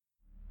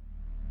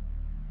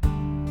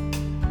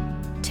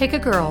Take a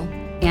girl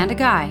and a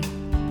guy,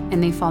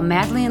 and they fall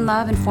madly in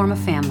love and form a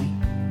family.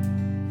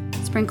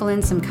 Sprinkle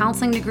in some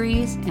counseling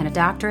degrees and a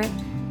doctorate,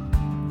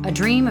 a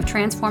dream of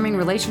transforming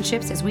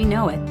relationships as we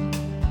know it.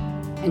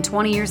 And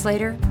 20 years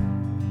later,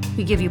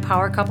 we give you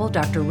power couple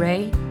Dr.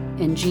 Ray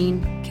and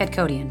Jean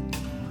Kadkodian.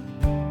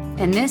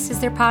 And this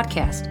is their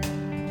podcast,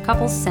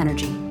 Couples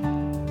Synergy.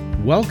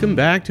 Welcome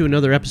back to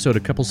another episode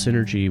of Couples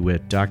Synergy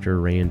with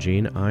Dr. Ray and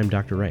Jean. I'm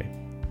Dr. Ray.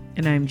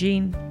 And I'm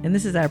Jean, and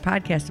this is our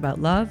podcast about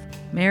love,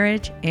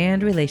 marriage,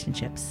 and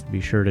relationships. Be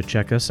sure to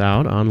check us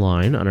out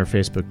online on our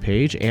Facebook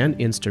page and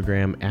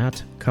Instagram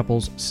at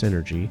Couples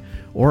Synergy,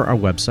 or our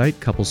website,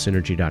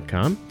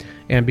 couplessynergy.com.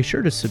 And be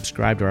sure to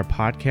subscribe to our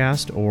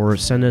podcast or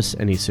send us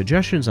any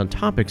suggestions on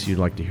topics you'd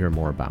like to hear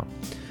more about.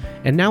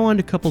 And now on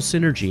to Couples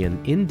Synergy,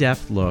 an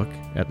in-depth look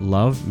at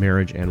love,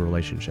 marriage, and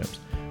relationships,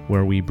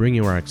 where we bring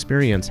you our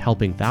experience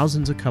helping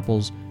thousands of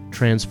couples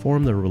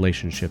transform their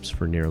relationships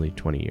for nearly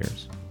 20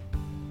 years.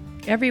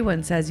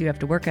 Everyone says you have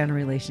to work on a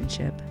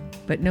relationship,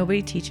 but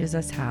nobody teaches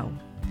us how.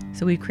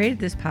 So we created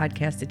this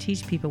podcast to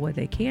teach people what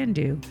they can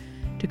do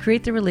to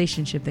create the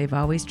relationship they've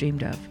always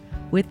dreamed of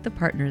with the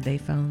partner they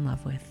fell in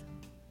love with.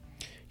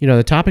 You know,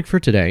 the topic for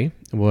today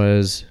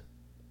was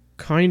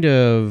kind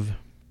of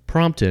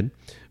prompted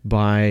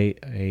by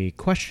a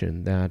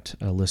question that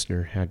a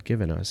listener had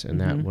given us,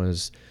 and that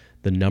was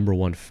the number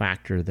one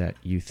factor that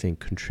you think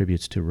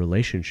contributes to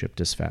relationship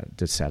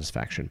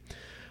dissatisfaction.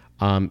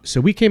 So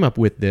we came up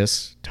with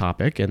this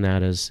topic, and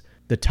that is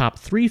the top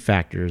 3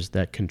 factors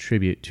that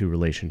contribute to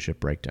relationship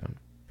breakdown.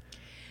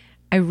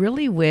 I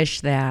really wish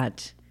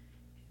that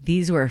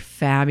these were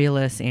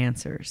fabulous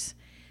answers,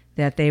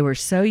 that they were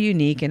so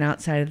unique and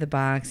outside of the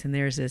box, and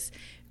there's this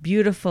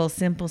beautiful,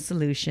 simple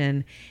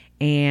solution,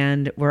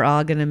 and we're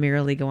all going to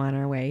merely go on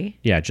our way.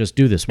 Yeah, just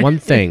do this one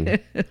thing,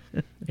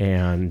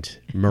 and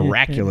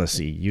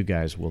miraculously, you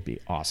guys will be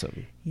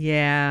awesome.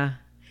 Yeah.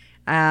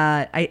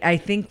 I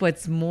think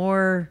what's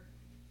more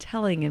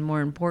telling and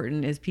more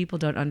important is people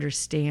don't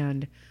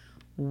understand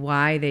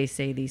why they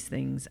say these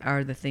things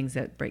are the things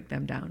that break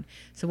them down.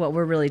 So what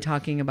we're really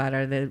talking about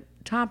are the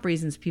top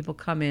reasons people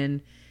come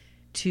in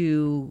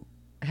to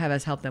have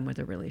us help them with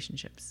their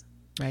relationships,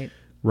 right?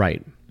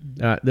 Right.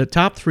 The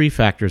top 3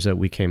 factors that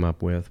we came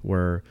up with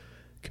were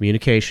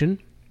communication,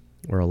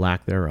 or a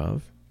lack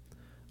thereof,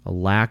 a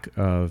lack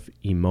of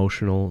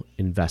emotional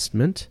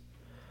investment,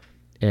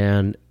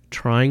 and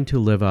trying to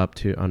live up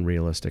to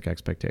unrealistic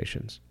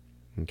expectations.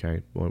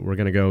 Okay, well, we're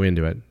going to go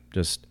into it.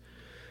 Just,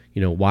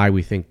 why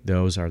we think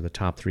those are the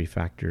top 3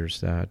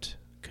 factors that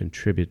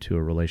contribute to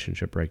a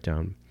relationship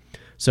breakdown.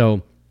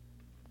 So,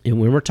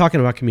 when we're talking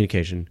about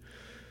communication,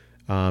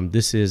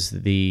 this is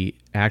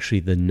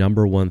actually the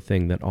number one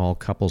thing that all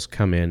couples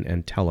come in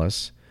and tell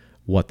us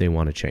what they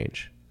want to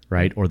change,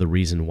 right? Or the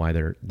reason why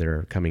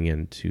they're coming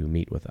in to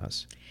meet with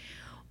us.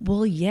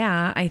 Well,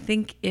 yeah, I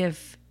think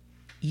if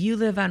you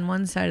live on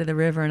one side of the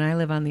river and I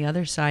live on the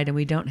other side and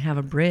we don't have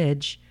a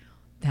bridge,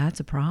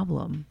 that's a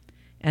problem.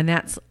 And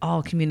that's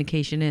all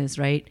communication is,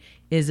 right?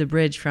 Is a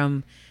bridge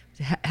from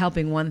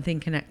helping one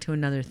thing connect to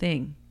another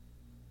thing.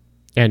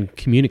 And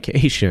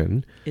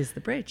communication is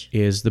the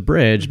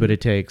bridge. But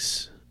it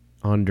takes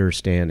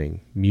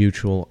understanding,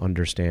 mutual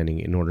understanding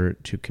in order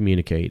to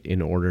communicate,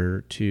 in order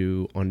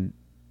to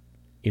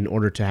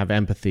have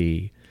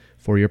empathy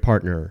for your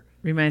partner.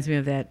 Reminds me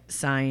of that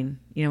sign,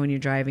 when you're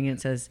driving and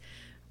it says,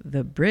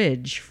 the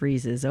bridge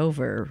freezes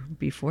over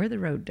before the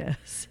road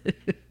does.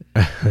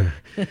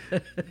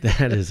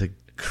 That is a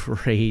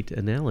great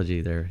analogy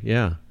there.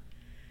 Yeah.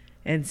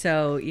 And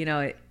so,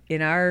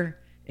 in our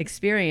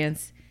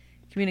experience,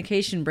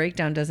 communication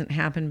breakdown doesn't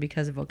happen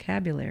because of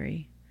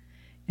vocabulary.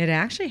 It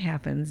actually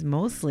happens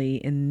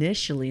mostly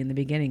initially in the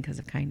beginning because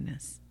of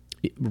kindness.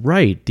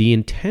 Right. The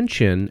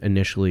intention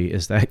initially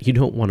is that you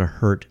don't want to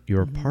hurt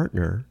your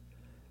partner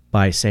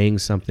by saying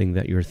something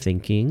that you're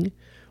thinking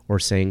or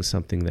saying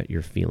something that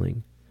you're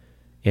feeling.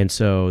 And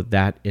so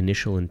that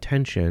initial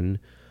intention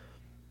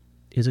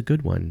is a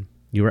good one.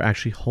 You are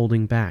actually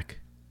holding back.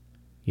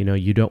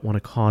 You don't want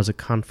to cause a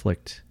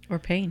conflict. Or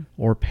pain.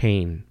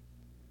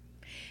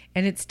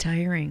 And it's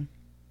tiring.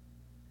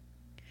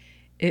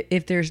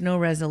 If there's no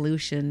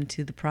resolution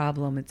to the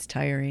problem, it's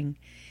tiring.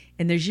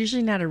 And there's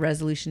usually not a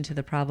resolution to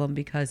the problem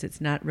because it's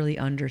not really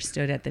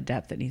understood at the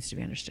depth it needs to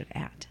be understood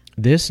at.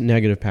 This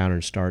negative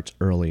pattern starts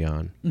early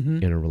on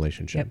in a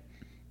relationship. Yep.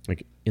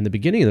 Like in the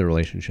beginning of the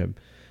relationship,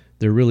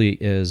 there really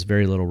is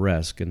very little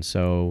risk. And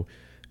so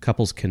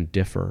couples can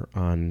differ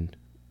on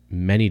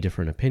many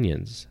different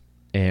opinions.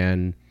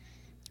 And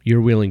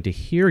you're willing to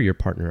hear your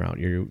partner out.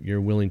 You're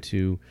willing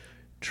to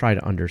try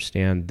to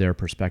understand their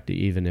perspective,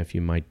 even if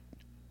you might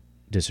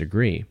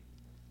disagree.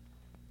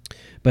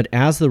 But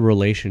as the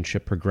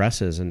relationship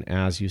progresses and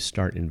as you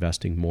start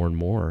investing more and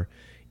more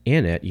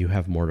in it, you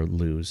have more to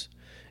lose.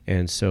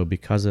 And so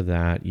because of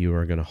that, you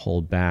are going to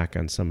hold back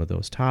on some of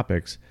those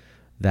topics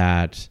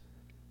that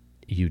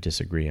you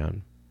disagree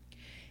on.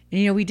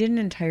 And, we did an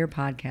entire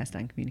podcast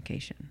on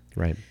communication.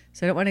 Right.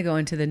 So I don't want to go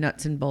into the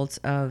nuts and bolts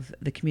of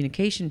the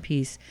communication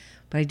piece,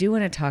 but I do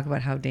want to talk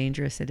about how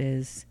dangerous it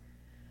is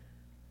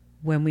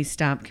when we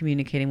stop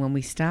communicating, when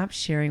we stop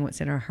sharing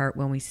what's in our heart,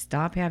 when we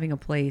stop having a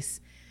place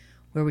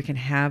where we can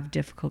have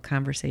difficult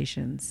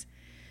conversations.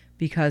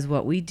 Because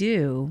what we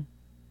do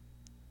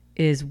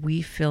is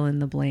we fill in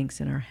the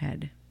blanks in our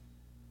head.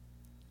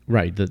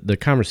 Right. The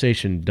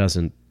conversation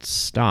doesn't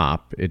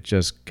stop. It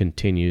just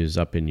continues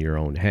up in your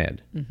own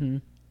head. Mm-hmm.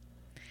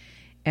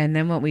 And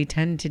then what we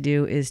tend to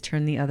do is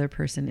turn the other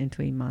person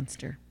into a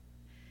monster.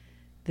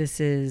 This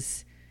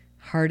is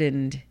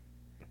hardened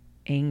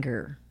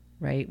anger,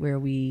 right? Where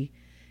we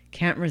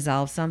can't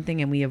resolve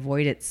something and we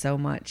avoid it so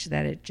much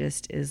that it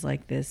just is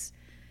like this.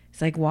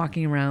 It's like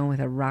walking around with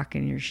a rock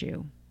in your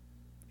shoe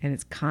and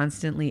it's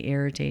constantly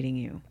irritating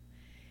you.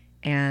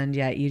 And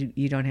yet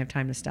you don't have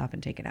time to stop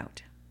and take it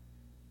out.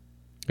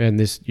 And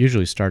this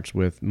usually starts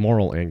with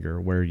moral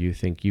anger, where you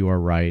think you are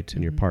right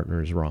and your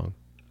partner is wrong.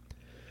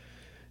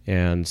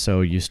 And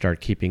so you start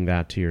keeping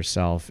that to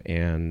yourself,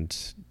 and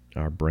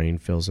our brain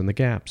fills in the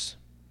gaps.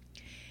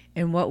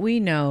 And what we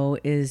know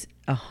is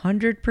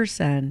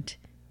 100%,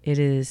 it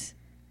is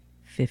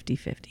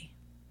 50-50.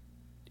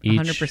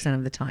 100%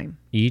 of the time.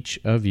 Each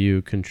of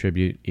you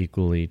contribute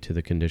equally to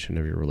the condition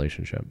of your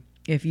relationship.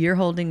 If you're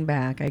holding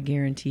back, I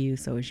guarantee you,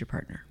 so is your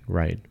partner.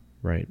 Right,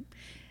 right.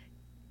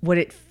 What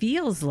it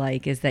feels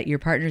like is that your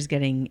partner's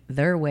getting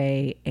their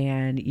way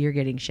and you're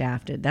getting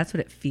shafted. That's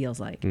what it feels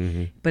like.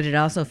 Mm-hmm. But it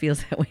also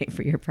feels that way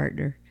for your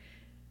partner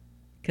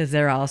because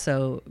they're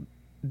also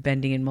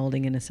bending and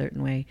molding in a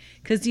certain way.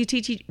 Because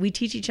we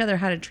teach each other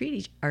how to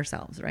treat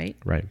ourselves, right?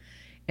 Right.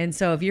 And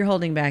so if you're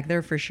holding back,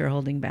 they're for sure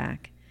holding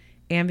back.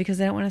 And because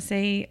they don't want to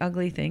say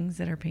ugly things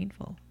that are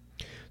painful.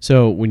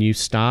 So when you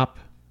stop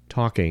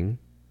talking,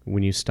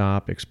 when you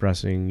stop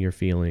expressing your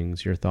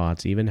feelings, your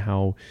thoughts, even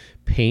how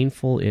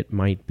painful it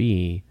might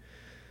be,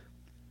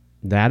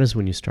 that is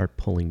when you start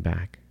pulling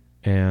back.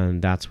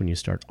 And that's when you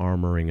start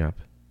armoring up,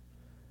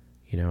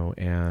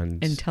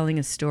 and telling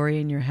a story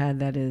in your head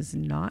that is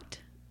not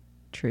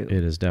true.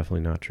 It is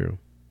definitely not true.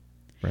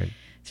 Right.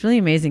 It's really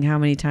amazing how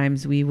many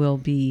times we will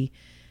be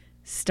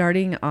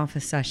starting off a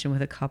session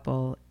with a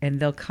couple and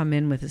they'll come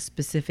in with a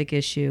specific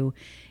issue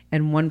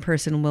and one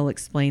person will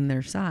explain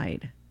their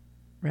side.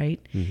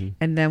 Right? Mm-hmm.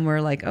 And then we're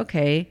like,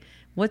 okay,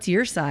 what's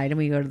your side? And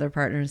we go to their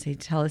partner and say,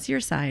 tell us your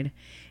side.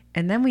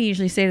 And then we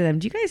usually say to them,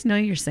 do you guys know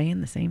you're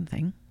saying the same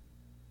thing?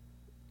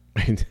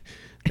 And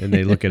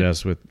they look at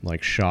us with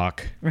like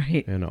shock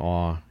right. and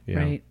awe. Yeah.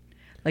 Right.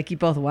 Like you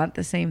both want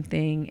the same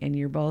thing and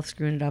you're both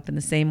screwing it up in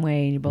the same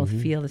way and you both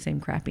mm-hmm. feel the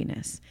same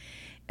crappiness.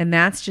 And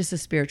that's just a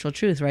spiritual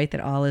truth, right? That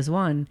all is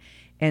one.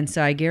 And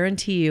so I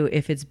guarantee you,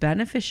 if it's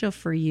beneficial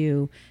for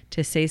you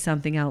to say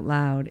something out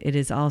loud, it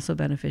is also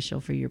beneficial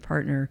for your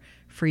partner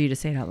for you to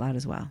say it out loud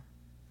as well.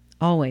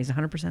 Always,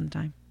 100% of the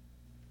time.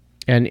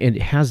 And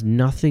it has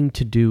nothing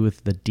to do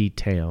with the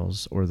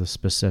details or the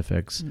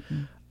specifics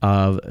Mm-mm.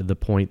 of the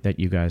point that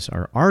you guys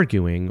are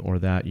arguing or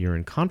that you're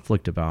in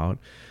conflict about.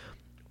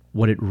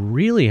 What it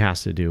really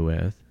has to do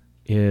with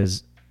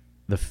is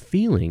the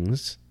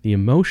feelings, the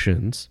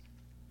emotions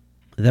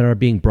that are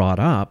being brought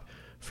up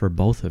for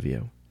both of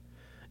you.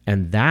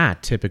 And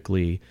that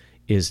typically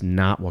is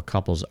not what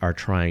couples are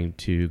trying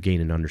to gain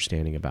an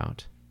understanding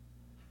about.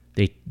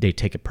 They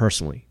take it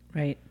personally.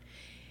 Right.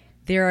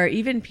 There are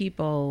even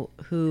people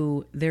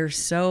who they're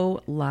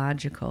so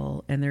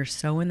logical and they're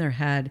so in their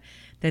head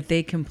that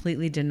they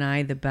completely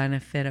deny the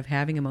benefit of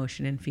having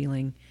emotion and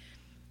feeling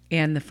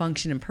and the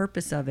function and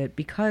purpose of it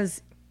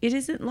because it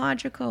isn't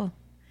logical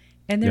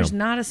and there's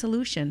not a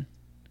solution.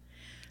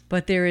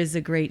 But there is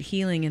a great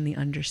healing in the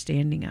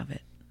understanding of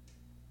it.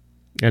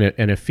 And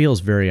it feels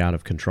very out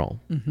of control.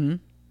 Mm-hmm.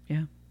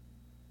 Yeah.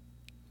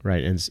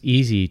 Right. And it's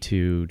easy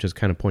to just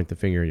kind of point the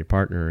finger at your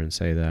partner and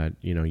say that,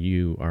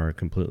 you are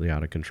completely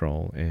out of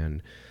control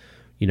and,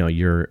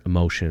 your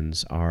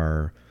emotions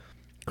are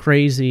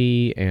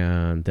crazy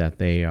and that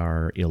they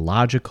are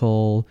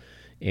illogical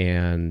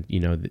and,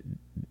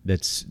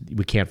 that's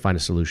we can't find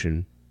a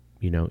solution,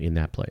 in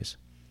that place.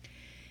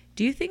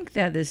 Do you think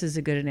that this is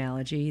a good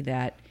analogy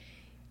that,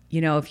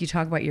 if you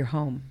talk about your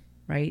home,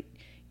 right?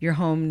 Your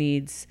home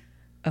needs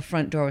a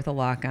front door with a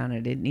lock on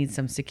it. It needs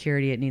some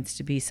security. It needs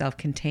to be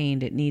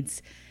self-contained. It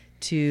needs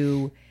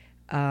to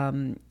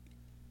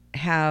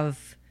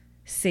have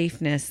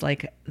safeness,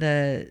 like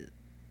the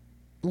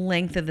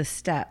length of the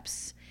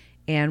steps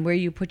and where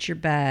you put your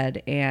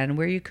bed and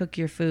where you cook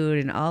your food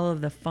and all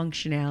of the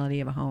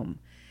functionality of a home.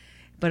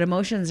 But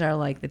emotions are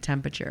like the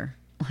temperature.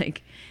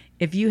 Like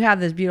if you have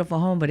this beautiful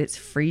home, but it's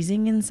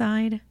freezing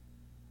inside,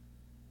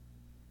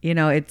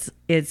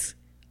 it's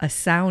a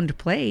sound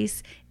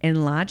place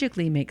and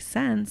logically makes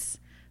sense,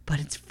 but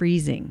it's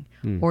freezing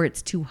or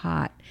it's too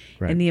hot.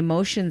 Right. And the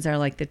emotions are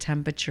like the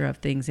temperature of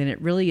things. And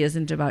it really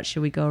isn't about,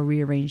 should we go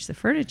rearrange the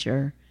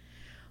furniture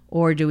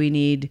or do we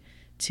need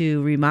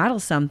to remodel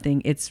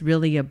something? It's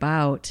really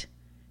about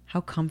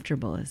how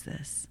comfortable is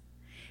this?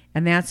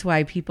 And that's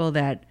why people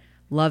that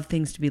love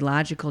things to be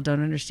logical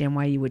don't understand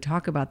why you would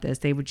talk about this.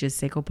 They would just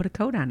say, go put a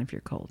coat on if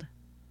you're cold.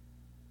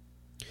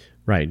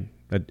 Right.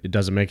 It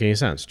doesn't make any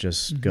sense.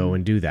 Just go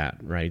and do that,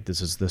 right? This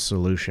is the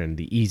solution,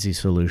 the easy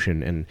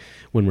solution. And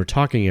when we're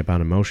talking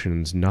about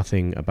emotions,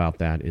 nothing about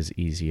that is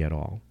easy at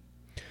all.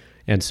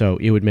 And so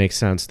it would make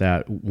sense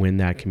that when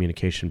that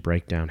communication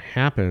breakdown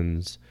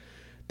happens,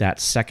 that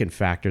second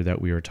factor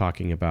that we were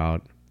talking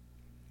about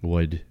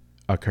would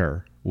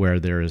occur, where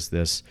there is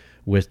this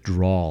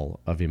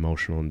withdrawal of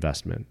emotional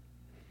investment.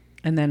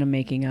 And then a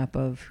making up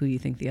of who you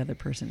think the other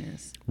person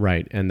is.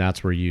 Right. And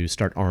that's where you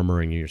start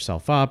armoring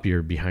yourself up.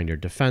 You're behind your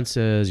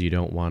defenses. You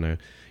don't want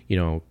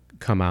to,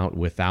 come out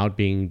without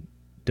being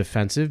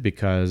defensive,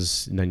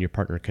 because then your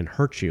partner can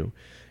hurt you,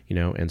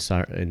 and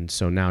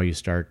so now you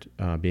start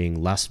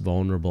being less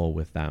vulnerable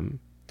with them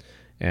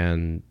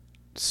and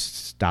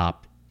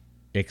stop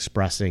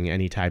expressing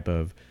any type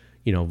of,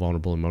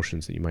 vulnerable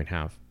emotions that you might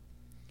have.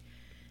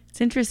 It's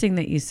interesting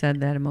that you said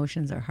that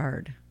emotions are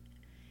hard.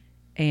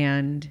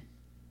 And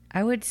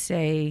I would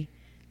say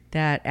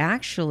that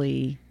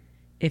actually,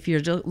 if you're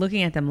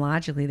looking at them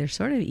logically, they're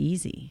sort of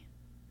easy.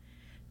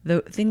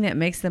 The thing that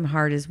makes them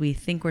hard is we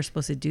think we're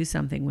supposed to do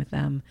something with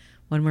them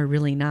when we're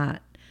really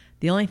not.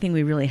 The only thing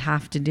we really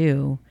have to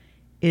do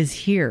is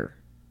hear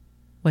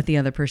what the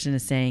other person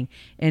is saying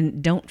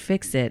and don't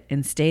fix it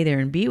and stay there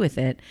and be with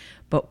it.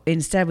 But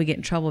instead we get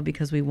in trouble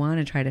because we want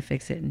to try to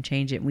fix it and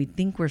change it. And we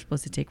think we're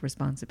supposed to take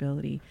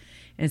responsibility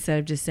instead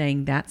of just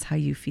saying, that's how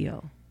you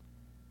feel.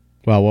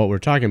 Well, what we're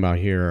talking about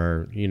here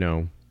are,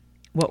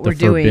 What the we're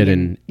doing.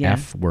 forbidden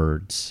F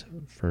words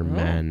for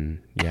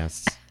men.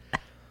 Yes.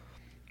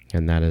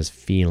 And that is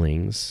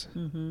feelings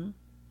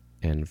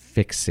and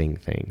fixing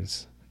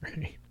things,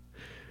 right?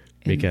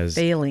 And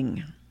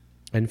failing.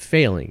 And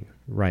failing,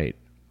 right.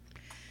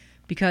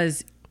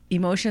 Because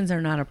emotions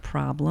are not a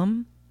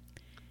problem,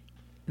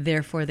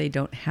 therefore they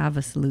don't have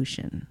a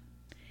solution.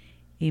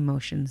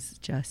 Emotions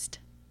just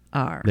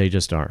are. They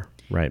just are,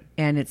 right.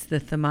 And it's the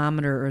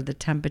thermometer or the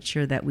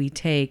temperature that we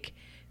take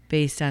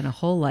based on a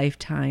whole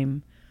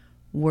lifetime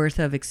worth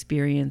of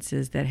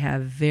experiences that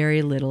have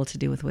very little to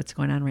do with what's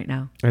going on right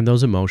now. And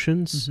those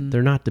emotions,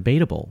 they're not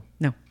debatable.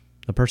 No.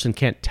 A person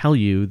can't tell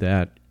you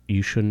that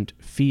you shouldn't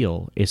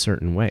feel a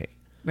certain way.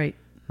 Right.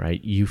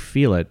 Right. You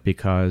feel it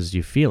because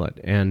you feel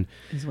it. And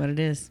is what it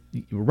is.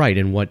 Right.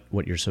 And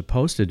what you're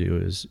supposed to do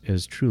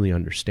is truly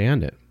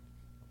understand it.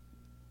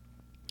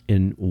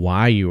 And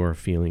why you are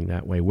feeling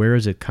that way. Where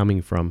is it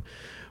coming from?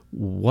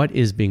 What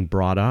is being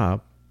brought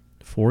up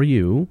for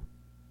you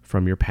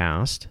from your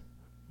past?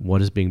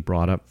 What is being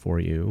brought up for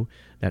you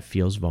that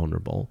feels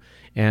vulnerable?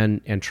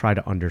 And try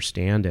to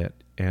understand it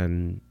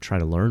and try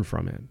to learn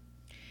from it.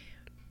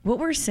 What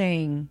we're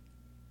saying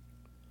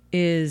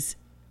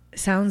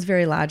sounds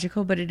very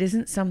logical, but it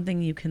isn't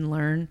something you can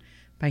learn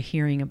by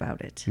hearing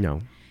about it. No.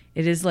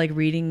 It is like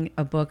reading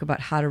a book about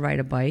how to ride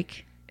a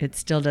bike. It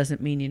still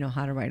doesn't mean you know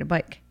how to ride a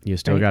bike. You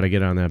still got to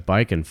get on that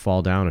bike and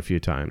fall down a few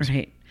times.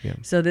 Right. Yeah.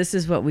 So this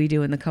is what we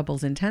do in the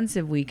Couples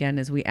Intensive Weekend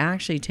is we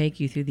actually take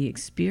you through the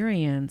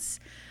experience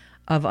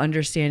of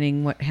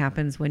understanding what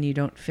happens when you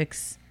don't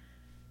fix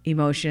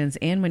emotions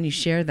and when you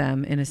share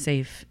them in a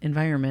safe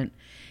environment.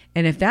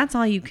 And if that's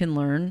all you can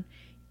learn,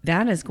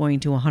 that is going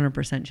to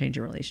 100% change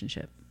your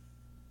relationship.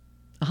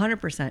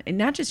 100%. And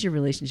not just your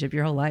relationship,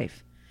 your whole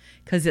life.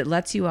 Because it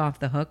lets you off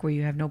the hook where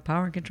you have no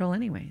power and control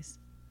anyways.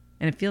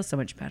 And it feels so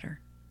much better.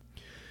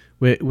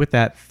 With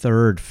that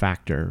third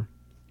factor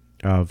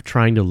of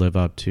trying to live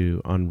up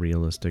to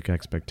unrealistic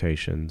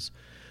expectations,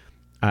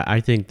 I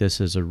think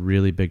this is a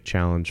really big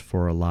challenge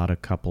for a lot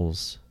of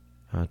couples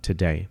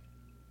today.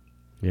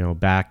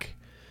 Back,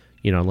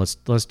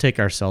 let's take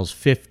ourselves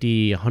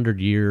 50,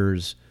 100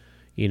 years,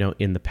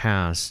 in the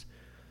past.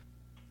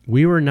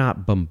 We were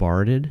not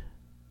bombarded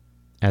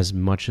as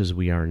much as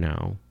we are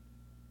now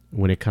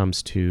when it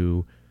comes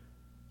to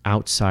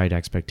outside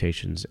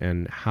expectations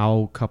and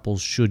how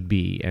couples should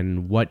be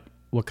and what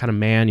kind of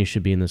man you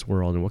should be in this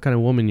world and what kind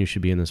of woman you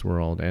should be in this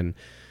world and,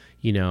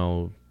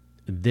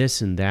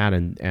 this and that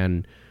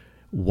and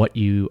what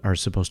you are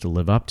supposed to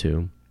live up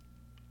to.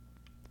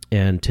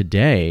 And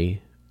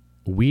today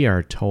we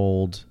are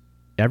told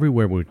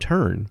everywhere we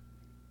turn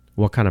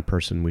what kind of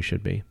person we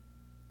should be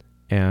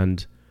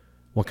and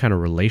what kind of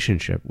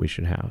relationship we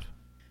should have.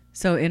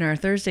 So in our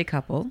Thursday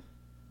couple,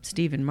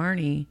 Steve and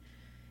Marnie,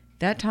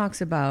 that talks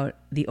about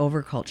the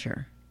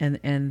overculture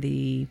and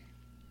the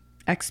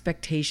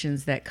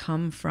expectations that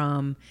come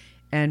from,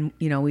 and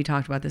we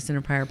talked about this in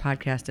a prior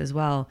podcast as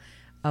well,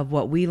 of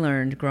what we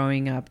learned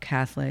growing up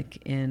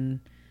Catholic in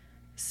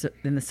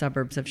the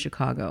suburbs of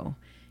Chicago,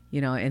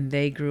 and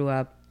they grew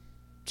up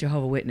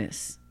Jehovah's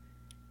Witness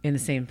in the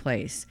same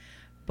place.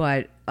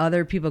 But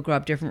other people grow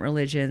up different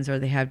religions or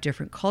they have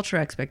different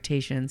cultural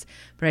expectations.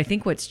 But I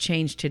think what's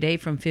changed today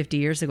from 50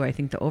 years ago, I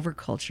think the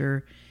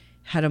overculture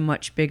had a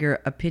much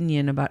bigger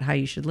opinion about how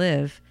you should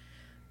live.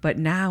 But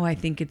now I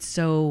think it's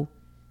so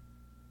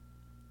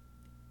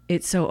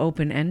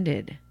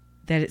open-ended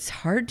that it's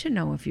hard to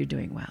know if you're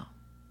doing well.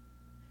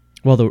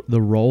 Well,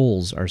 the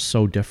roles are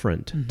so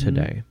different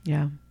today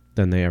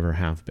than they ever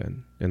have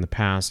been. In the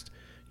past,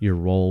 your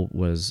role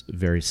was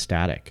very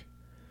static.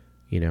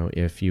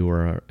 If you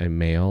were a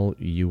male,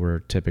 you were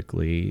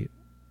typically,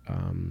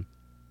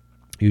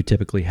 you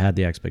typically had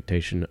the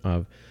expectation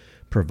of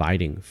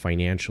providing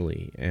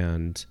financially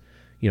and,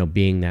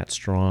 being that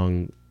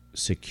strong,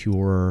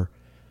 secure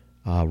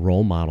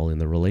role model in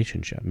the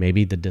relationship,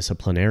 maybe the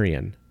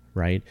disciplinarian,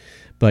 right?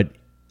 But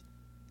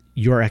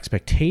your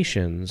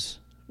expectations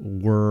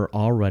were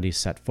already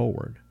set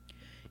forward.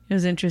 It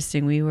was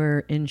interesting. We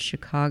were in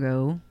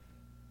Chicago,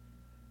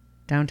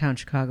 downtown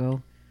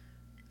Chicago.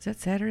 Was that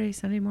Saturday,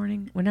 Sunday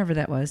morning? Whenever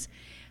that was.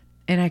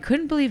 And I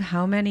couldn't believe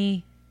how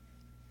many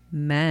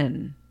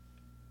men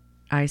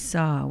I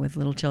saw with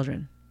little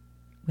children.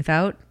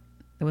 There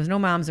was no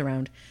moms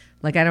around.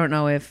 Like, I don't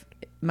know if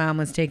mom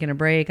was taking a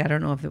break. I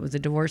don't know if it was a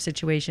divorce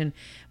situation.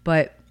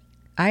 But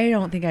I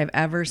don't think I've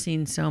ever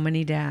seen so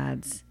many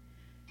dads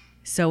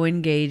so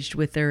engaged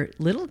with their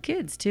little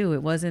kids, too.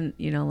 It wasn't,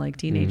 like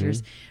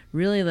teenagers,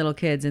 really little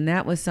kids. And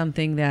that was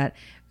something that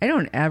I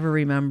don't ever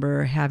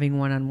remember having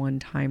one-on-one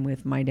time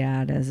with my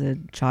dad as a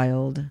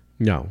child.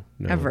 No.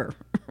 Ever.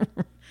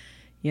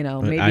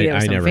 Maybe there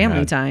was some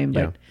family time,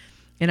 but,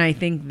 and I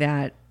think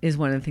that is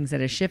one of the things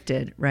that has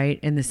shifted, right?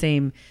 And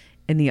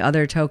the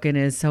other token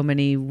is so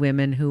many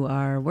women who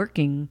are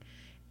working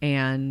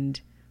and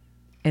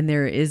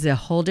there is a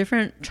whole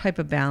different type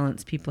of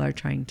balance people are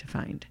trying to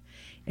find.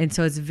 And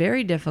so it's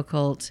very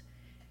difficult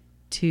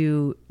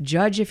to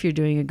judge if you're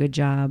doing a good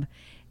job.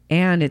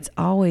 And it's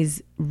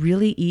always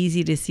really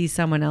easy to see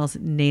someone else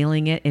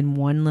nailing it in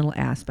one little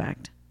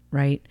aspect,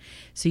 right?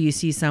 So you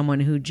see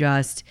someone who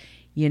just,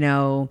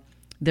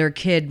 their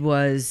kid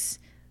was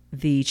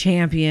the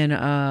champion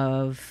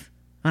of,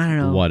 I don't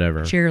know,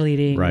 whatever,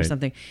 cheerleading or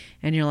something.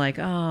 And you're like,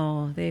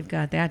 oh, they've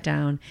got that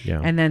down. Yeah.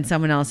 And then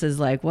someone else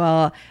is like,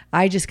 well,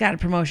 I just got a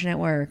promotion at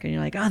work. And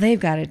you're like, oh, they've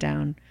got it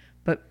down.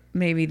 But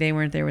maybe they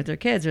weren't there with their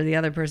kids or the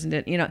other person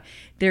didn't.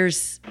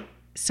 There's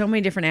so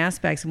many different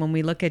aspects. And when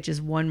we look at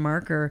just one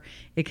marker,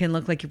 it can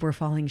look like we're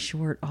falling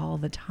short all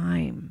the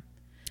time.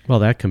 Well,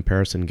 that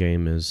comparison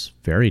game is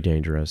very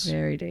dangerous.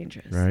 Very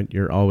dangerous. Right?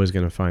 You're always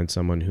going to find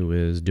someone who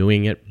is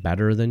doing it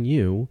better than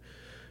you.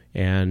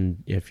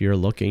 And if you're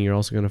looking, you're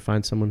also going to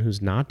find someone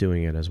who's not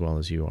doing it as well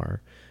as you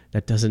are.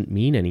 That doesn't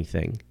mean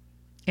anything.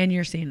 And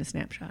you're seeing a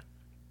snapshot.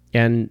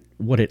 And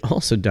what it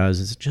also does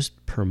is it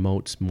just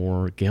promotes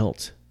more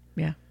guilt.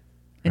 Yeah.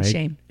 And right?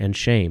 shame. And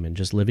shame. And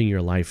just living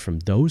your life from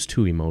those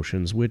two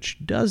emotions,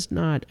 which does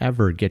not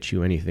ever get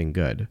you anything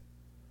good.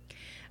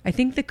 I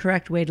think the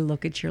correct way to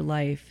look at your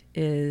life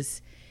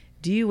is,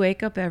 do you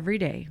wake up every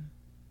day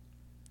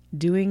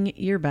doing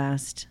your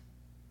best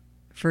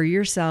for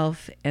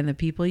yourself and the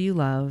people you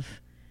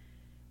love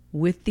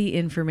with the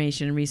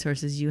information and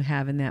resources you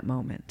have in that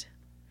moment?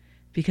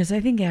 Because I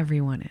think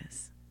everyone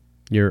is.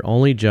 Your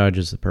only judge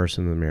is the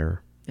person in the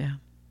mirror. Yeah.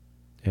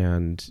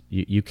 And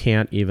you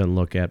can't even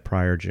look at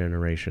prior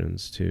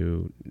generations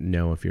to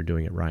know if you're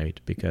doing it right,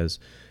 because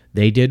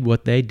they did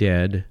what they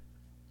did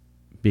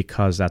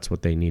because that's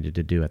what they needed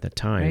to do at the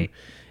time. Right.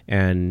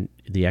 And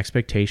the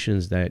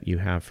expectations that you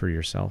have for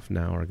yourself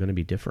now are going to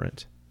be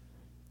different.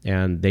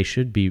 And they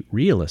should be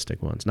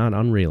realistic ones, not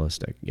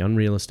unrealistic.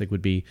 Unrealistic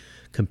would be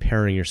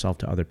comparing yourself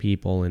to other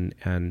people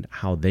and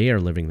how they are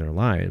living their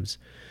lives.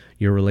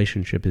 Your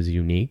relationship is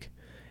unique,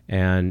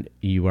 and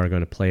you are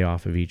going to play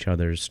off of each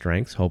other's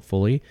strengths,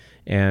 hopefully,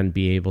 and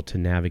be able to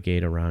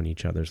navigate around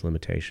each other's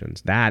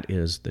limitations. That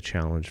is the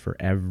challenge for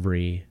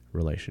every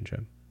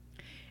relationship.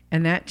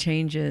 And that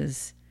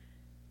changes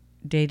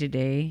day to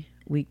day,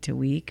 week to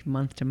week,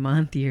 month to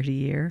month, year to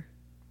year.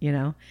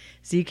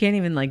 So you can't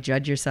even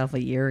judge yourself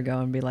a year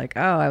ago and be like,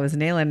 oh, I was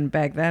nailing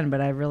back then,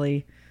 but I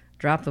really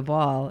dropped the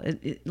ball.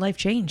 Life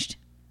changed.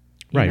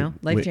 Right.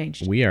 Life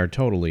changed. We are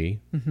totally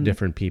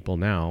different people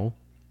now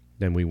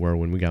than we were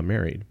when we got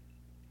married.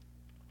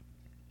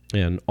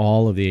 And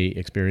all of the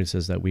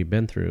experiences that we've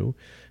been through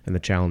and the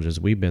challenges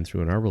we've been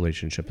through in our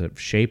relationship have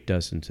shaped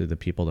us into the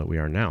people that we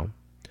are now.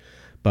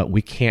 But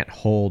we can't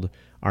hold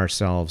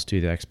ourselves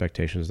to the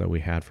expectations that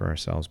we had for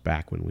ourselves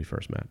back when we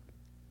first met.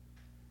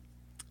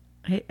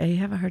 I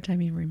have a hard time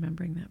even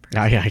remembering that person.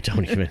 I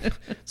don't even.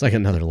 It's like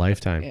another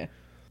lifetime. Yeah.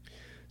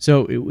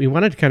 So we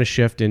wanted to kind of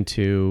shift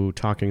into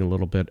talking a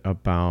little bit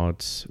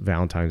about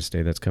Valentine's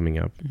Day that's coming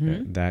up.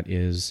 Mm-hmm. That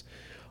is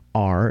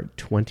our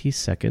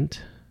 22nd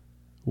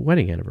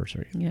wedding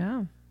anniversary.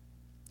 Yeah.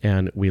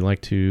 And we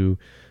like to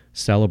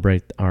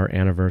celebrate our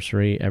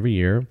anniversary every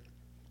year.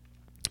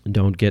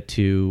 Don't get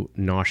too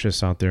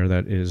nauseous out there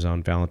that is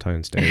on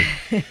Valentine's Day.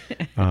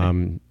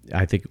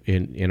 I think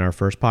in our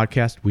first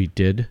podcast, we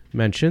did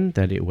mention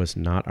that it was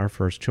not our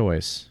first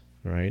choice,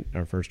 right?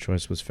 Our first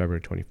choice was February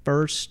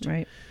 21st.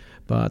 Right.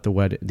 But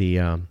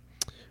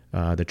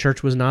the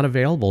church was not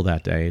available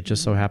that day. It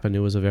just so happened it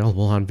was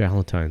available on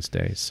Valentine's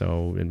Day.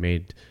 So it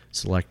made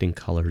selecting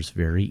colors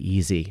very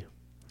easy.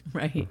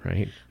 Right.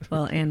 Right.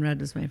 Well, and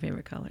red was my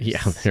favorite color.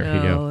 Yeah, there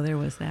you go. So there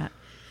was that.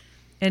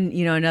 And,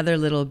 another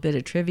little bit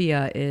of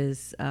trivia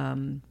is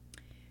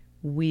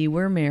we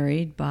were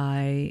married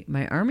by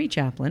my Army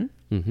chaplain,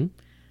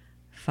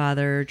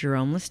 Father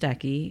Jerome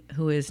Listecki,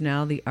 who is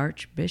now the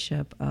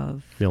Archbishop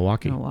of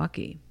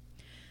Milwaukee.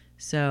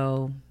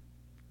 So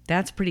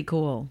that's pretty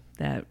cool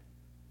that,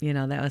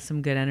 that was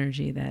some good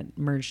energy that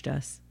merged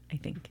us, I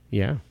think.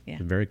 Yeah. Yeah.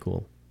 Very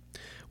cool.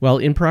 Well,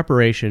 in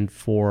preparation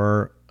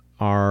for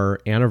our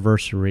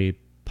anniversary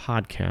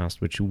podcast,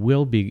 which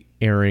will be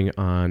airing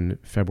on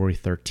February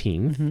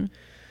 13th,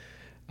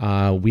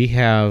 we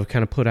have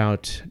kind of put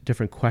out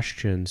different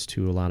questions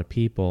to a lot of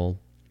people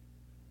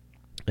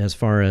as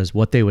far as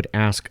what they would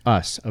ask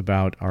us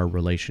about our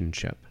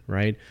relationship,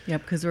 right?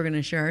 Yep, because we're going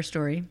to share our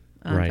story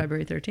on Right.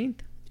 February 13th.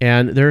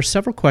 And there are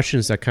several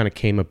questions that kind of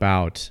came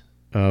about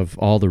of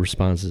all the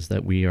responses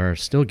that we are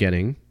still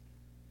getting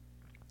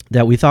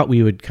that we thought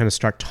we would kind of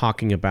start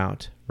talking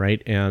about,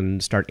 right?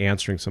 And start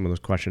answering some of those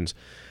questions.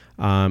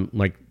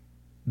 Like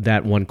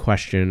that one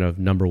question of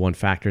number one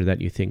factor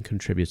that you think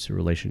contributes to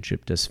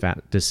relationship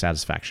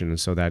dissatisfaction. And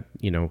so that,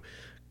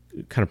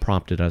 kind of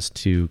prompted us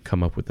to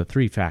come up with the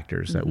 3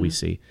 factors that we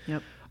see.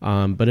 Yep.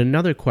 But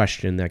another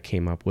question that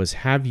came up was,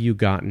 have you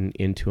gotten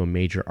into a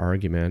major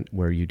argument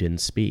where you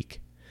didn't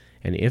speak?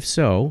 And if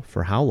so,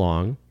 for how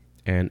long,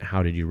 and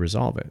how did you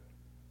resolve it?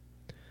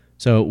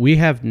 So we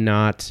have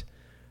not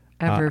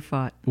Ever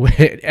fought.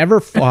 ever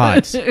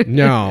fought.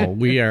 No,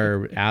 we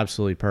are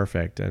absolutely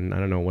perfect. And I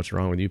don't know what's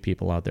wrong with you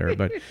people out there,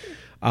 but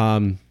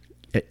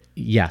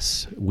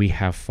yes, we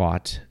have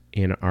fought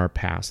in our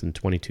past. In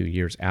 22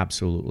 years,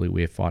 absolutely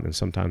we have fought. And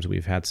sometimes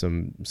we've had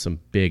some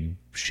big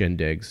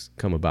shindigs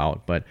come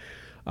about. But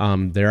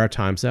there are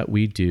times that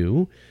we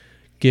do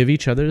give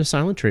each other the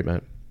silent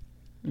treatment.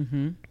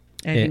 Mm-hmm.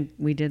 I think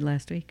we did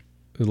last week.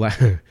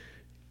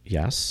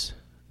 Yes,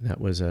 that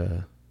was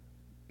a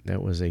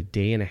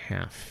day and a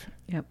half.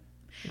 Yep.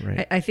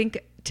 Right. I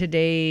think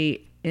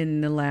today,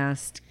 in the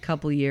last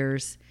couple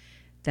years,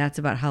 that's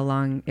about how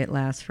long it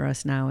lasts for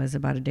us now, is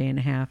about a day and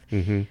a half.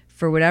 Mm-hmm.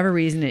 For whatever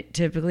reason, it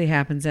typically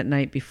happens at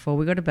night before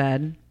we go to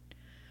bed.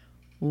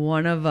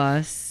 One of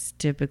us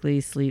typically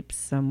sleeps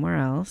somewhere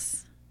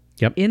else.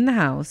 Yep. In the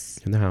house.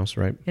 In the house,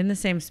 right? In the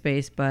same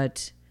space,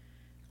 but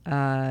in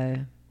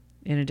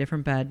a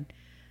different bed.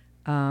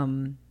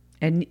 And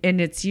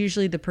it's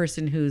usually the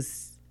person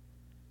who's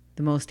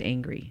the most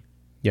angry.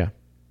 Yeah.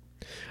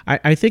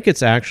 I think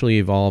it's actually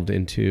evolved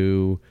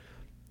into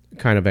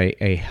kind of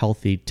a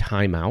healthy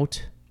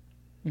timeout,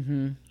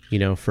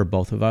 for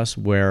both of us,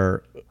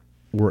 where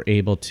we're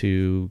able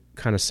to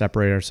kind of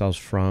separate ourselves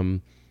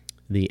from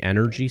the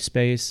energy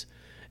space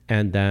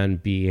and then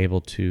be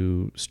able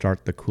to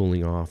start the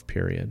cooling off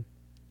period.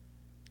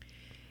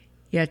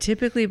 Yeah,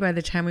 typically by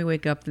the time we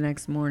wake up the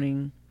next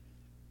morning,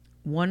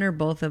 one or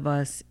both of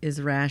us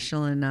is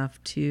rational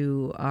enough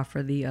to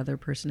offer the other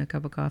person a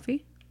cup of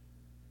coffee.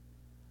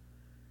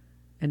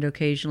 And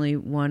occasionally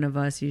one of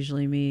us,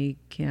 usually me,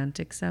 can't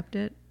accept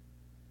it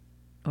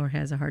or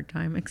has a hard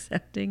time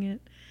accepting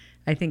it.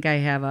 I think I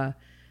have a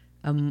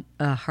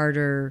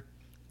harder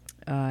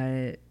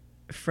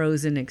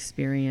frozen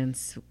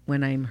experience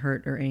when I'm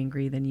hurt or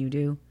angry than you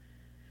do,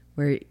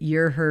 where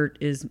your hurt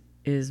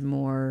is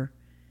more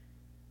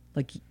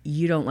like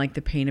you don't like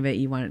the pain of it,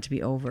 you want it to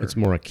be over. It's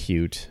more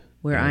acute.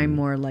 Where I'm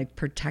more like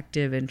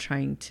protective and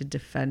trying to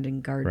defend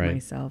and guard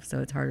myself, so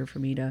it's harder for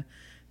me to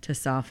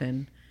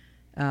soften.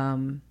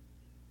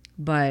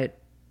 But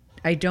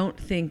I don't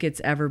think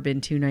it's ever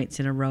been 2 nights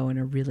in a row in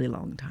a really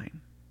long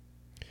time.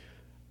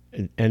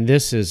 And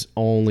this is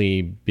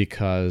only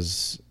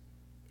because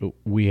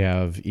we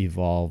have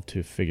evolved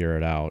to figure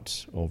it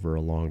out over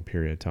a long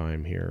period of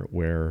time here,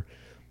 where,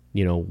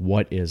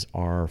 what is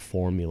our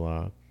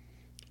formula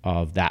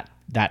of that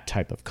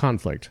type of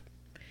conflict?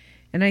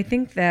 And I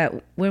think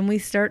that when we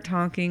start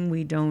talking,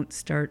 we don't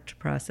start to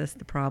process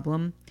the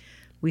problem.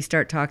 We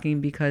start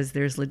talking because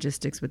there's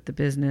logistics with the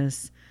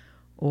business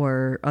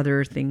or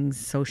other things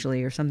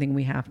socially or something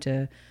we have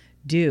to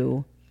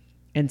do.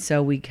 And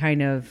so we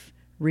kind of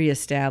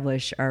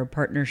reestablish our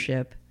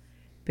partnership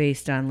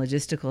based on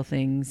logistical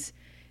things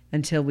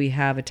until we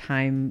have a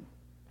time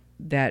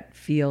that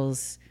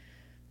feels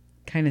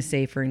kind of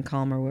safer and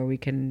calmer where we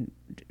can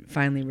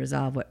finally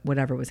resolve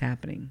whatever was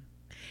happening.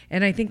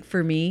 And I think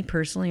for me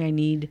personally, I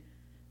need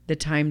the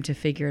time to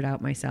figure it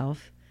out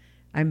myself.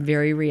 I'm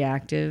very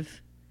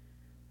reactive.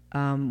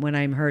 When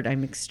I'm hurt,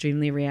 I'm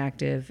extremely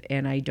reactive,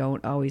 and I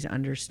don't always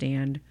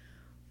understand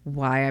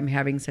why I'm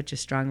having such a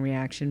strong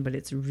reaction, but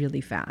it's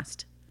really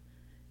fast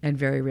and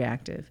very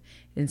reactive.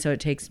 And so it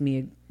takes me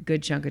a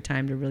good chunk of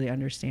time to really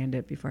understand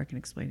it before I can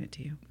explain it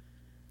to you.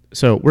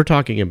 So we're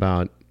talking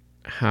about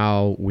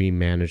how we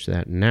manage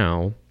that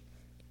now,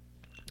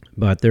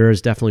 but there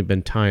has definitely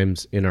been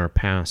times in our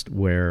past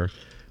where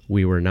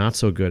we were not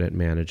so good at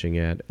managing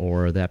it,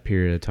 or that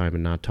period of time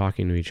and not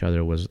talking to each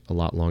other was a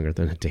lot longer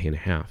than a day and a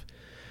half.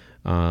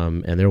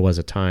 And there was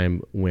a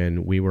time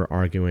when we were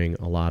arguing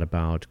a lot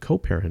about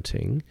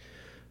co-parenting,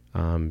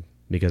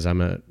 because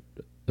I'm a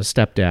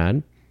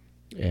stepdad,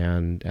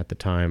 and at the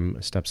time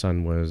a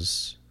stepson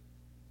was,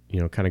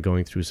 kind of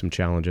going through some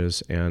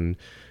challenges, and,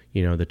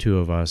 the two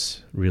of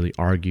us really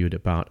argued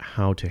about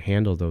how to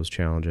handle those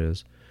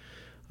challenges.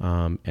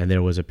 And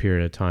there was a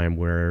period of time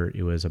where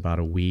it was about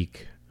a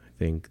week, I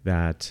think,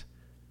 that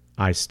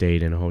I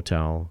stayed in a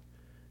hotel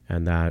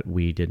and that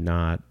we did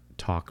not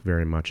talk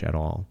very much at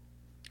all.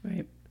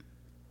 Right.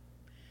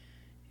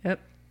 Yep.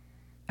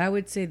 I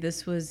would say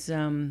this was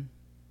in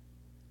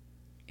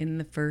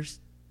the first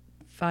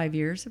 5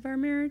 years of our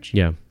marriage.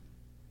 Yeah,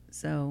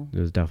 So it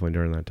was definitely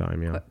during that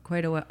time. Yeah.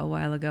 quite a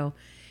while ago.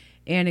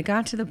 And it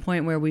got to the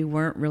point where we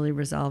weren't really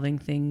resolving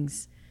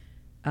things.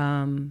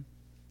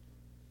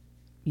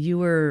 You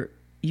were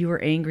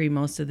angry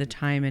most of the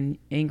time, and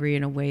angry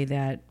in a way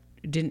that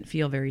didn't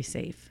feel very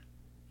safe,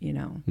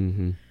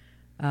 either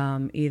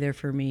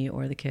for me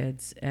or the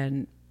kids.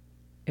 And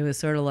it was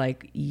sort of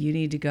like, you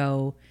need to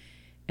go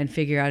and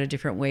figure out a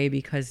different way,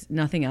 because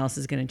nothing else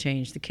is going to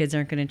change. The kids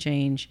aren't going to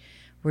change.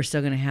 We're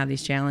still going to have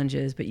these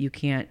challenges, but you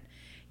can't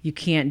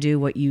do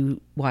what you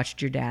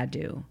watched your dad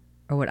do,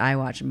 or what I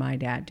watched my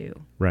dad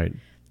do. Right.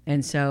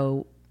 And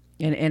so,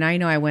 and I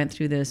know I went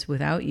through this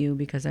without you,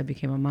 because I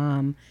became a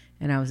mom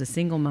and I was a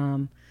single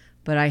mom,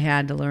 but I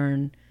had to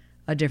learn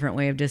a different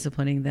way of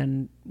disciplining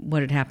than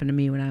what had happened to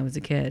me when I was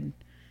a kid.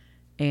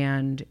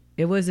 And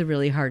it was a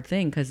really hard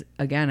thing, because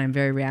again, I'm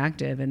very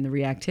reactive, and the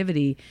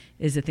reactivity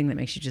is the thing that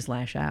makes you just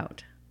lash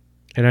out.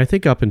 And I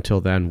think up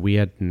until then, we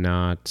had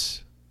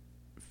not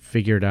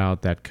figured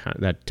out that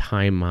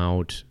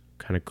timeout,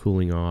 kind of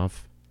cooling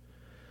off,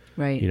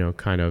 Right.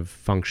 Kind of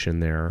function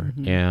there.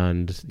 Mm-hmm.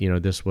 And,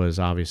 this was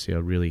obviously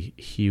a really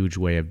huge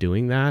way of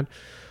doing that.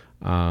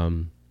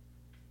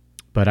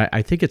 But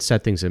I think it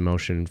set things in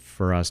motion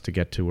for us to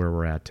get to where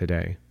we're at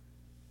today.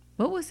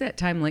 What was that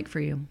time like for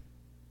you?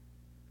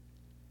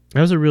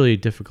 That was a really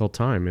difficult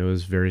time. It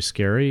was very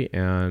scary,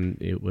 and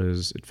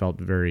I felt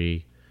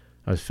very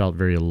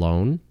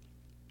alone.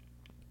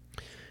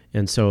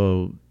 And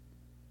so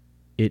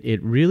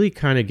it really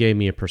kind of gave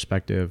me a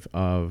perspective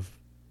of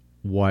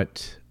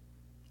what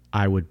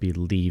I would be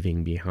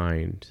leaving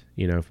behind,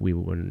 if we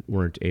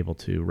weren't able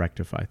to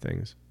rectify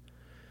things.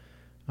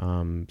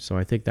 So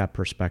I think that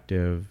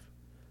perspective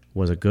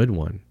was a good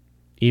one,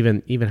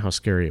 even how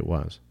scary it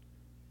was.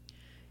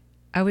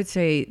 I would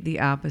say the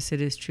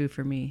opposite is true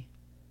for me,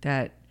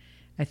 that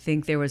I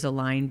think there was a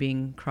line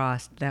being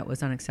crossed that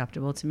was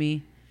unacceptable to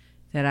me,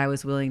 that I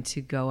was willing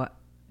to go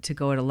it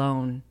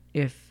alone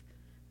if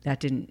that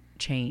didn't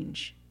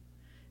change.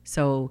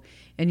 So,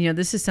 and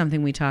this is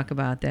something we talk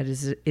about, that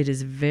it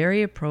is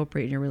very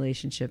appropriate in your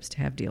relationships to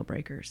have deal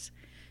breakers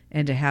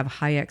and to have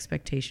high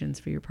expectations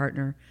for your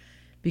partner,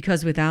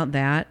 because without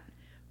that,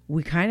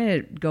 we kind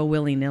of go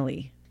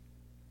willy-nilly.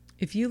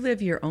 If you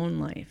live your own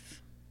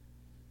life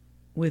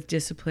with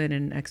discipline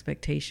and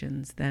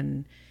expectations,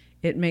 then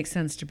it makes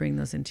sense to bring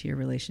those into your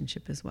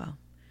relationship as well.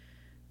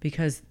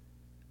 Because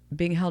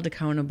being held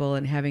accountable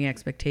and having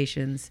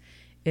expectations,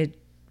 it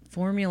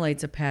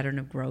formulates a pattern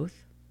of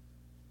growth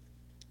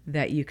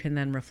that you can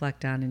then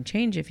reflect on and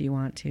change if you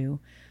want to.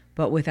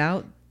 But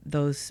without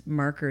those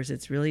markers,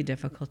 it's really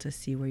difficult to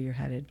see where you're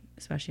headed,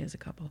 especially as a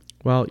couple.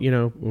 Well,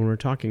 when we're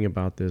talking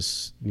about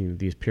this,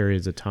 these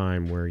periods of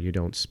time where you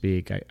don't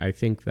speak, I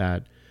think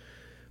that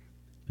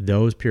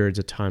those periods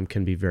of time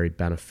can be very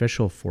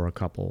beneficial for a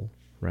couple,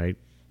 right?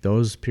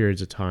 Those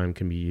periods of time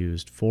can be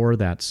used for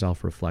that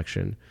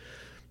self-reflection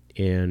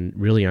in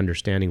really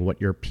understanding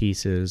what your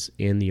piece is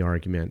in the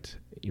argument,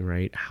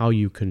 right? How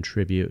you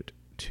contribute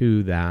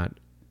to that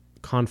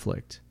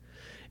conflict,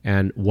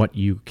 and what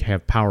you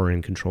have power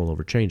and control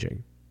over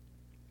changing.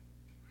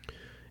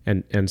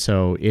 And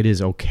so it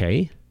is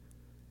okay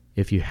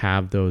if you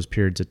have those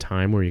periods of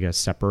time where you guys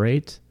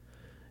separate,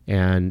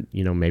 and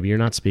maybe you're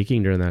not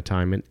speaking during that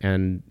time,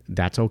 and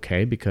that's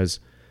okay, because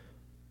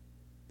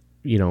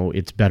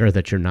it's better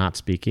that you're not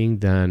speaking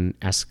than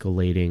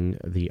escalating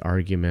the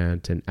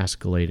argument and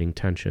escalating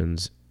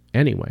tensions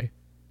anyway.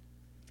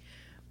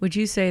 Would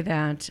you say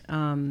that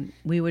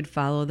we would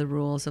follow the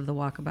rules of the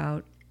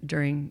walkabout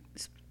during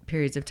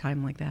periods of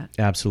time like that?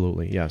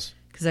 Absolutely, yes.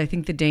 Because I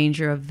think the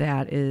danger of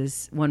that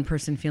is one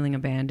person feeling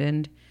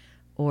abandoned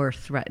or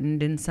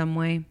threatened in some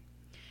way.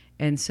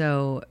 And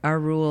so our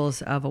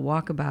rules of a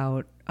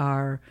walkabout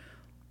are,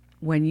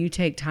 when you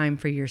take time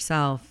for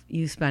yourself,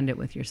 you spend it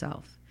with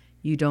yourself.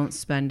 You don't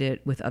spend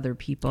it with other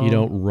people. You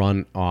don't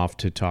run off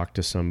to talk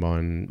to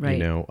someone,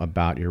 right,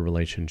 about your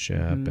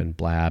relationship, and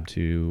blab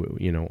to,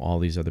 all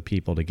these other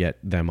people to get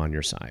them on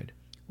your side.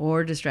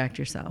 Or distract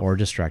yourself.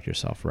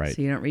 Right.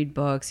 So you don't read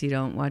books, you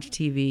don't watch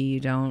TV, you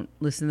don't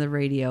listen to the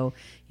radio.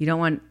 You don't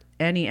want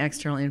any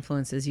external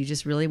influences. You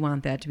just really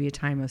want that to be a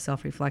time of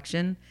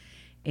self-reflection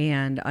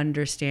and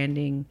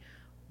understanding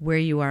where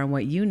you are and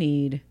what you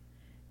need,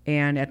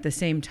 and at the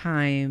same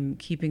time,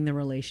 keeping the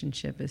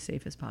relationship as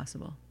safe as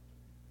possible.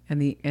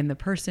 And the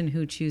person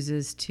who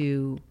chooses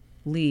to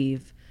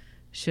leave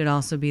should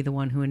also be the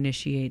one who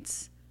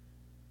initiates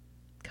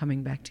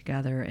coming back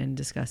together and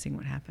discussing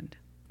what happened.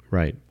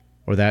 Right.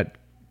 Or that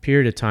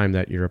period of time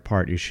that you're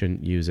apart, you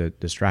shouldn't use it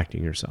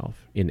distracting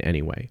yourself in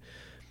any way.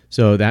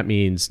 So that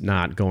means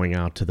not going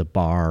out to the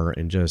bar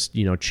and just,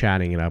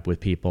 chatting it up with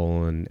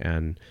people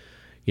and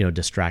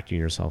distracting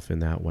yourself in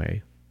that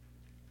way.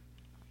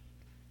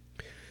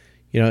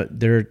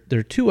 There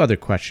are two other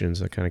questions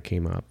that kind of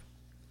came up.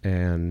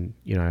 and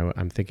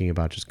I'm thinking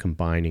about just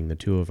combining the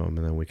two of them,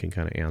 and then we can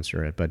kind of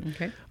answer it. But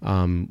Okay.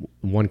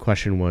 one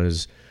question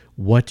was,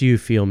 what do you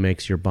feel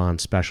makes your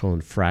bond special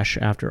and fresh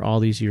after all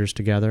these years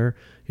together?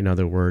 In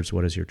other words,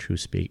 what is your true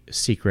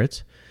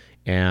secret?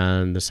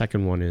 And the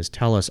second one is,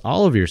 tell us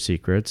all of your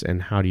secrets,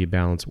 and how do you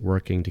balance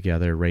working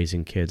together,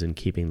 raising kids, and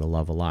keeping the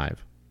love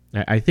alive?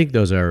 I think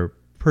those are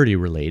pretty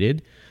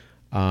related.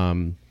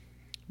 And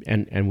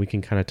we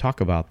can kind of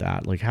talk about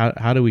that. Like,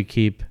 how do we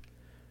keep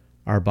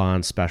our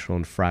bond special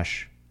and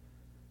fresh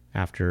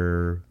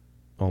after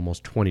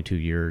almost 23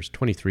 years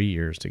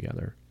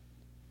together?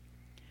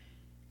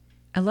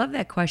 I love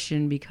that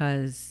question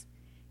because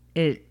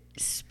it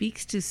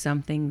speaks to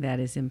something that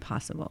is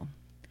impossible.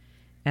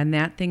 And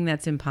that thing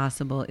that's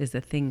impossible is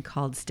a thing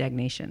called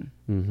stagnation.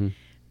 Mm-hmm.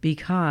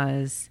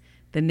 Because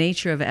the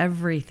nature of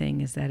everything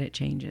is that it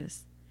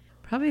changes.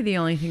 Probably the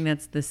only thing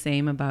that's the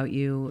same about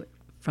you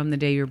from the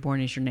day you're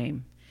born is your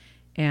name.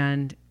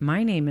 And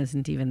my name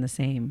isn't even the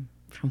same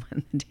from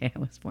when the day I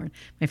was born.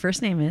 My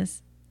first name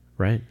is.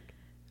 Right.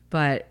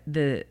 But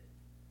the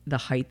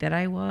height that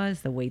I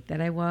was, the weight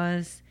that I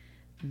was,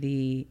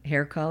 the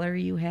hair color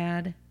you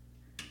had,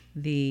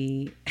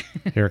 the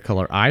hair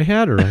color I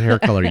had or hair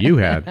color you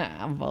had?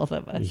 Both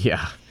of us.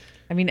 Yeah.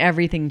 I mean,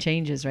 everything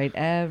changes, right?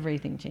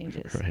 Everything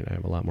changes. Right. I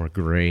have a lot more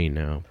gray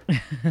now.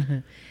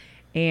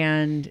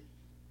 And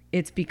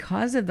it's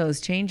because of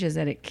those changes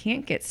that it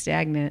can't get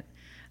stagnant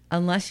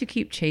unless you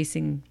keep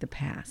chasing the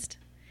past.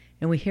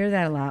 And we hear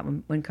that a lot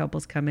when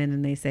couples come in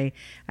and they say,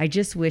 I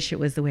just wish it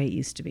was the way it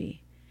used to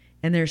be.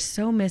 And they're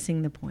so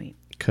missing the point.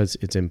 Because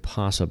it's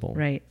impossible.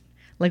 Right.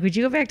 Like, would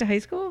you go back to high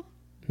school?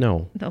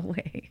 No. No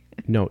way.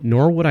 No,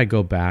 nor would I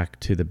go back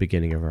to the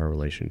beginning of our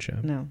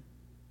relationship. No.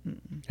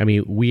 I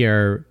mean, we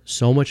are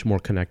so much more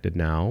connected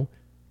now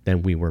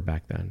than we were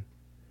back then.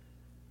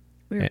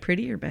 We were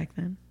prettier back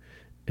then.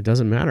 It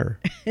doesn't matter.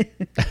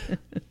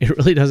 It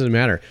really doesn't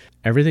matter.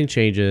 Everything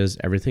changes,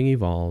 everything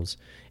evolves,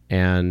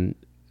 and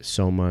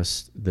so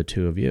must the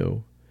two of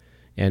you.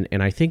 And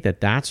I think that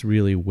that's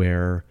really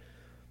where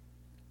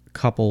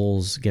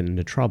couples get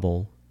into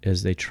trouble,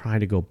 is they try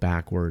to go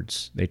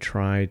backwards. They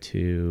try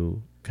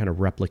to kind of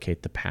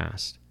replicate the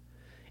past.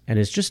 And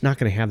it's just not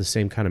going to have the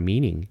same kind of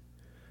meaning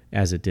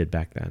as it did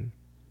back then.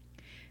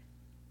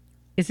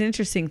 It's an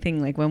interesting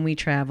thing. Like, when we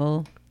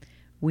travel,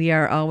 we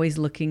are always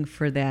looking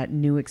for that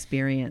new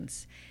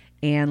experience.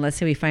 And let's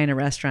say we find a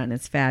restaurant and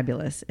it's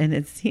fabulous. And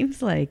it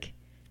seems like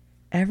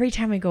every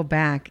time we go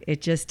back,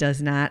 it just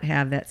does not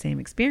have that same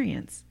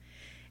experience.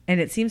 And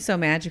it seems so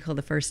magical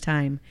the first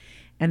time.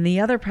 And the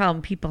other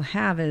problem people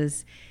have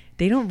is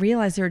they don't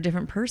realize they're a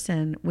different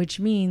person, which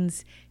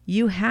means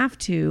you have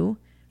to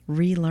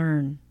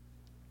relearn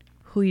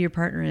who your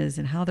partner is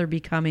and how they're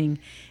becoming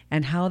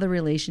and how the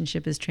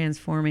relationship is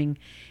transforming.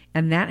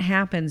 And that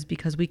happens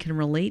because we can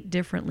relate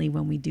differently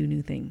when we do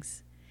new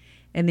things.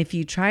 And if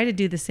you try to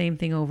do the same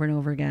thing over and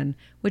over again,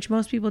 which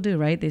most people do,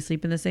 right? They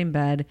sleep in the same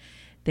bed,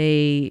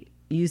 they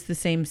use the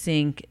same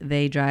sink,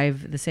 they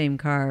drive the same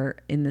car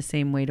in the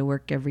same way to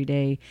work every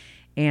day,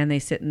 and they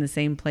sit in the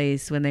same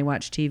place when they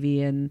watch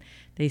TV, and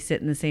they sit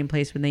in the same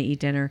place when they eat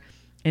dinner.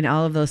 And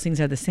all of those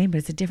things are the same, but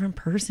it's a different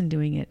person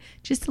doing it.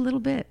 Just a little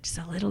bit, just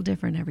a little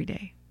different every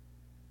day.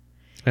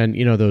 And,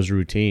 those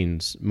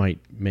routines might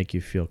make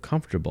you feel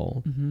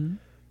comfortable. Mm-hmm.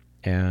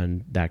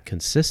 And that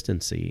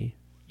consistency,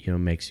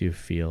 makes you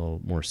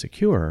feel more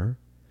secure.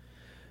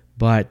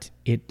 But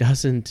it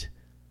doesn't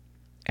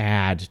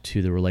add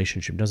to the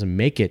relationship, doesn't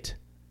make it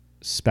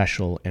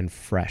special and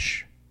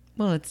fresh.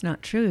 Well, it's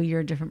not true.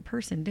 You're a different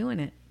person doing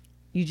it.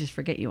 You just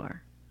forget you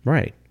are.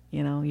 Right.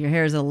 Your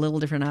hair is a little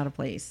different out of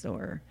place,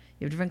 or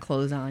you have different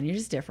clothes on. You're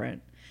just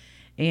different.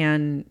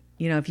 And,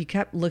 if you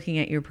kept looking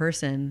at your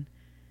person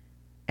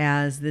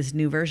as this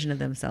new version of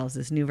themselves,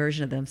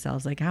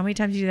 like, how many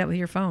times do you do that with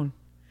your phone?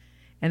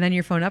 And then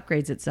your phone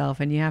upgrades itself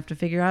and you have to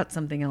figure out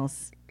something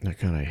else.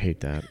 God, I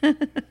hate that.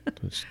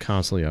 It's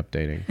constantly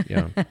updating.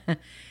 Yeah.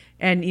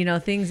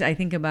 And, things I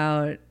think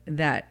about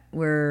that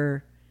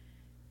were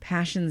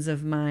passions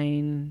of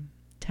mine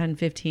 10,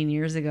 15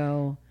 years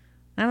ago,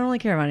 I don't really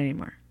care about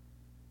anymore.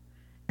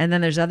 And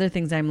then there's other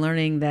things I'm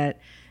learning that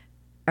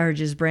are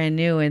just brand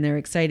new and they're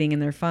exciting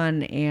and they're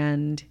fun,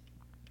 and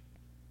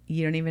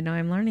you don't even know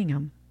I'm learning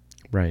them.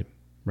 Right.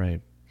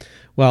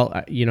 Well,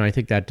 I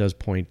think that does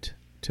point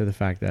to the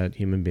fact that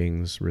human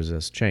beings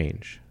resist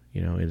change.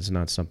 It is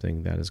not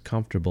something that is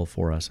comfortable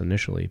for us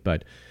initially,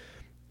 but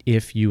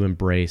if you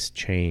embrace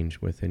change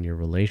within your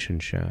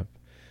relationship,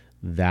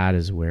 that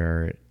is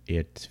where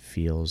it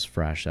feels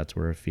fresh. That's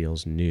where it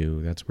feels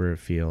new. That's where it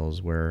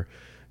feels where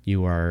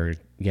you are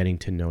getting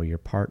to know your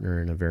partner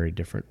in a very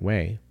different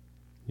way,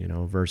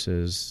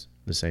 versus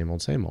the same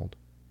old.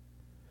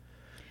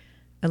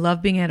 I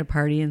love being at a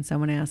party and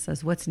someone asks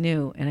us, what's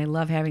new? And I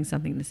love having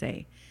something to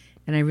say.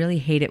 And I really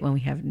hate it when we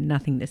have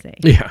nothing to say.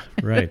 Yeah,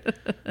 right.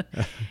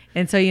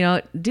 And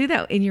so, do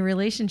that in your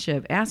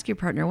relationship. Ask your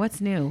partner,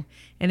 what's new?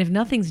 And if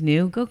nothing's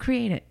new, go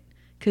create it.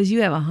 Because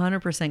you have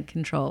 100%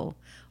 control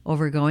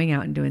over going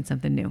out and doing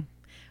something new.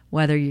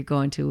 Whether you're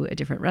going to a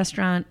different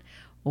restaurant,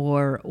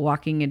 or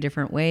walking a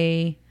different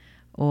way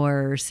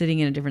or sitting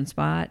in a different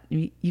spot.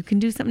 You can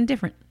do something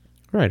different.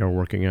 Right, or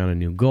working on a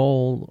new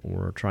goal,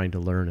 or trying to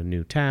learn a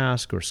new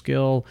task or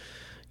skill.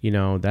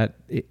 That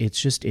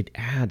it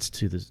adds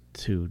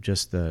to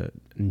just the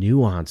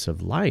nuance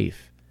of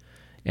life.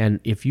 And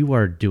if you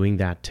are doing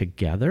that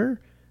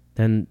together,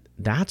 then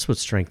that's what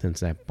strengthens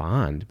that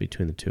bond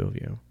between the two of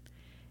you.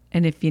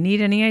 And if you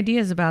need any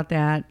ideas about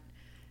that,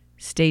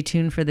 stay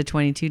tuned for the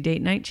 22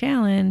 Date Night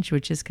Challenge,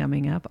 which is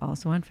coming up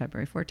also on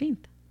February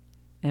 14th.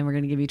 And we're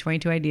going to give you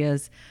 22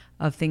 ideas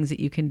of things that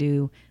you can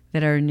do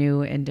that are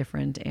new and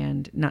different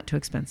and not too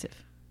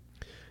expensive.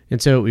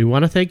 And so we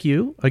want to thank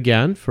you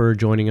again for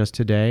joining us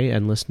today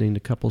and listening to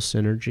Couple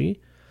Synergy.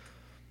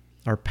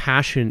 Our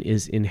passion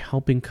is in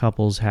helping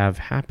couples have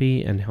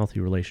happy and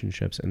healthy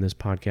relationships, and this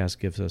podcast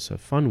gives us a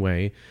fun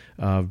way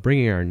of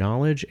bringing our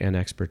knowledge and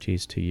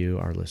expertise to you,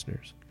 our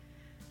listeners.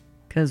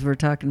 Because we're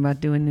talking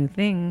about doing new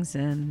things,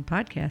 and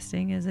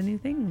podcasting is a new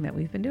thing that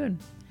we've been doing.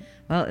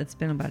 Well, it's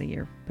been about a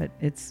year, but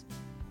it's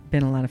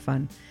been a lot of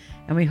fun.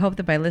 And we hope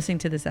that by listening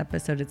to this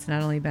episode, it's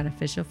not only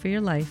beneficial for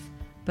your life,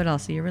 but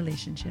also your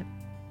relationship.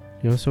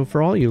 So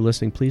for all you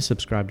listening, please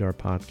subscribe to our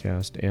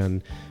podcast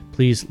and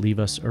please leave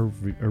us a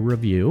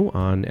review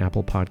on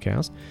Apple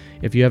Podcast.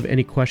 If you have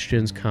any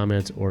questions,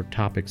 comments, or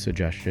topic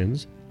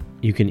suggestions,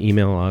 you can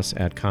email us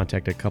at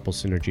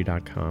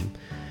contact@couplesynergy.com.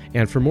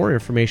 And for more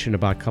information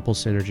about Couple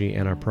Synergy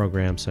and our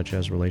programs such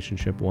as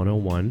Relationship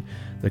 101,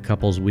 the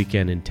Couples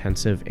Weekend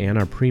Intensive, and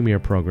our premier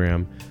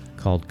program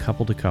called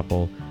Couple to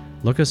Couple,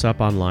 look us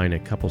up online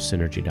at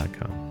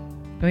couplesynergy.com.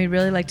 And we'd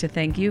really like to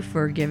thank you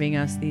for giving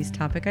us these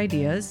topic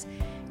ideas.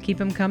 Keep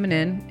them coming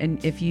in.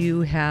 And if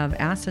you have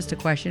asked us a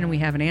question and we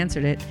haven't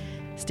answered it,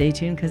 stay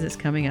tuned because it's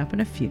coming up in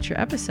a future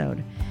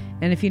episode.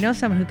 And if you know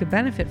someone who could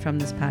benefit from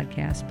this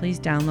podcast, please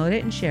download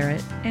it and share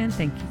it. And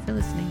thank you for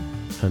listening.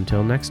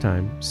 Until next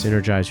time,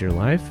 synergize your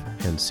life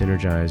and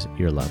synergize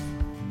your love.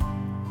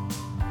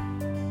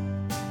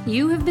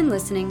 You have been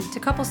listening to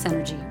Couple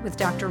Synergy with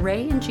Dr.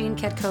 Ray and Jean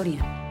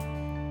Ketkodian.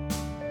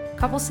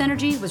 Couple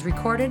Synergy was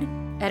recorded,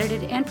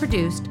 edited, and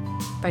produced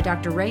by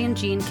Dr. Ray and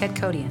Jean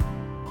Ketkodian.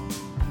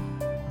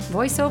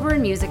 Voiceover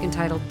and music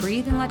entitled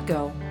Breathe and Let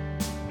Go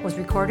was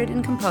recorded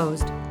and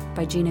composed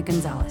by Gina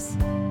Gonzalez.